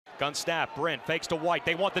Gun snap, Brin fakes to White.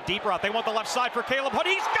 They want the deep route. They want the left side for Caleb Hood.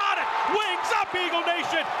 He's got it! Wings up, Eagle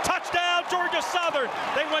Nation! Touchdown, Georgia Southern!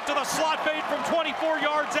 They went to the slot fade from 24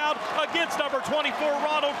 yards out against number 24,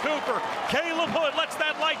 Ronald Cooper. Caleb Hood lets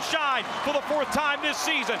that light shine for the fourth time this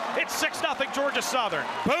season. It's 6-0 Georgia Southern.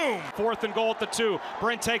 Boom! 4th and goal at the 2.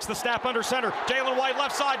 Brin takes the snap under center. Jalen White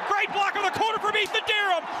left side. Great block on the corner from Ethan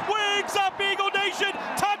Durham. Wings up, Eagle Nation!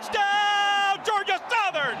 Touchdown, Georgia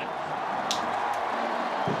Southern!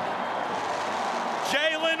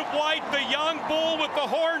 Jalen White, the young bull with the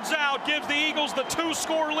horns out, gives the Eagles the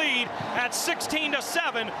 2-score lead at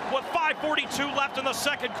 16-7 with 5:42 left in the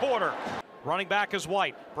second quarter. Running back is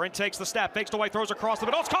White. Brin takes the snap, fakes to White, throws across the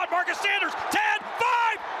middle. It's caught. Marcus Sanders, 10,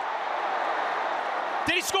 5!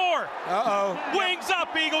 Did he score? Uh-oh. Wings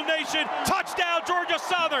up, Eagle Nation. Touchdown, Georgia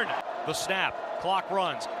Southern. The snap, clock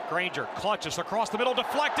runs. Granger clutches across the middle,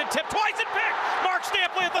 deflected, tipped twice and picked. Mark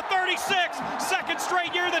Stampley at the 36. Second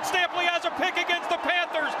straight year that Stampley has a pick against the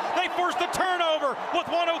Panthers. They forced the turnover with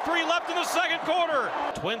 1:03 left in the second quarter.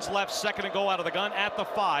 Twins left, second and goal out of the gun at the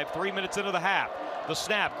 5, 3 minutes into the half. The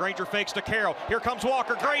snap, Granger fakes to Carroll. Here comes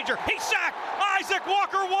Walker. Granger, he's sacked. Isaac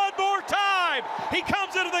Walker one more time. He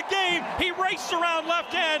comes into the game. He races around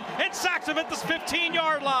left end and sacks him at the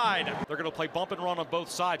 15-yard line. They're going to play bump and run on both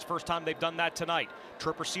sides. First time they've done that tonight.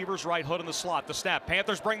 Trip receivers, right, Hood in the slot. The snap.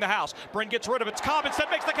 Panthers bring the house. Brin gets rid of it. Cobb instead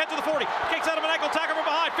makes the catch to the 40. Kicks out of an ankle tackle from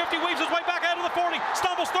behind. 50 weaves his way back out of the 40.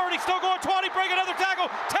 Stumbles 30. Still going 20. Bring another tackle.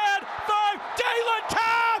 10, 5. Jalen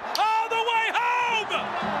Cobb all the way home.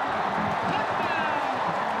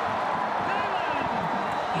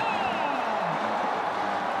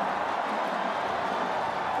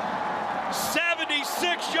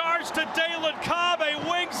 76 yards to Jalen Cobb, a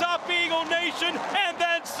wings up Eagle Nation, and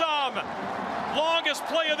then some. Longest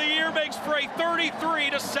play of the year makes for a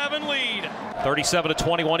 33-7 lead.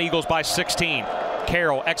 37-21, Eagles by 16.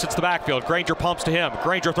 Carroll exits the backfield. Granger pumps to him.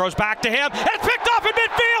 Granger throws back to him, and it's picked off in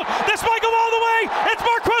midfield. This might go all the way. It's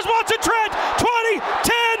Marquez Watson-Trent. 20,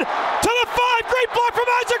 10 to the 5. Great block from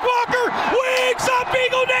Isaac Walker. Wings up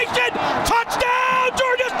Eagle Nation. Touchdown,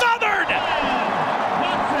 Georgia Southern.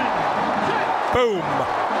 Boom.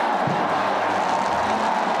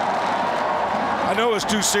 I know it was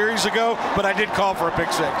 2 series ago, but I did call for a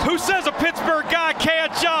pick 6. Who says a Pittsburgh guy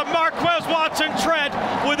can't jump? Marquez Watson-Trent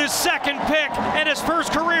with his second pick and his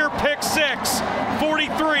first career pick 6.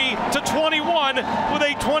 43-21 with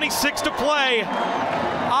 8:26 to play.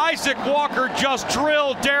 Isaac Walker just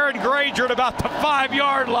drilled Darren Granger at about the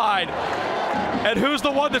 5-yard line. And who's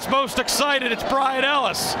the one that's most excited? It's Brian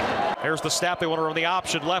Ellis. Here's the snap. They want to run the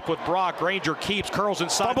option left with Brock. Granger keeps, curls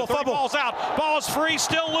inside. Fumble. Ball's out. Ball's free.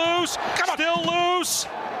 Still loose. Still loose.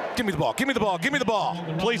 Give me the ball. Give me the ball. Give me the ball.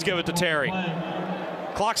 Please give it to Terry.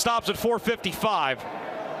 Clock stops at 4:55.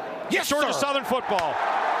 Yes, Georgia sir. Southern football.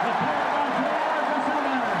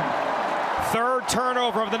 Third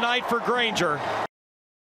turnover of the night for Granger.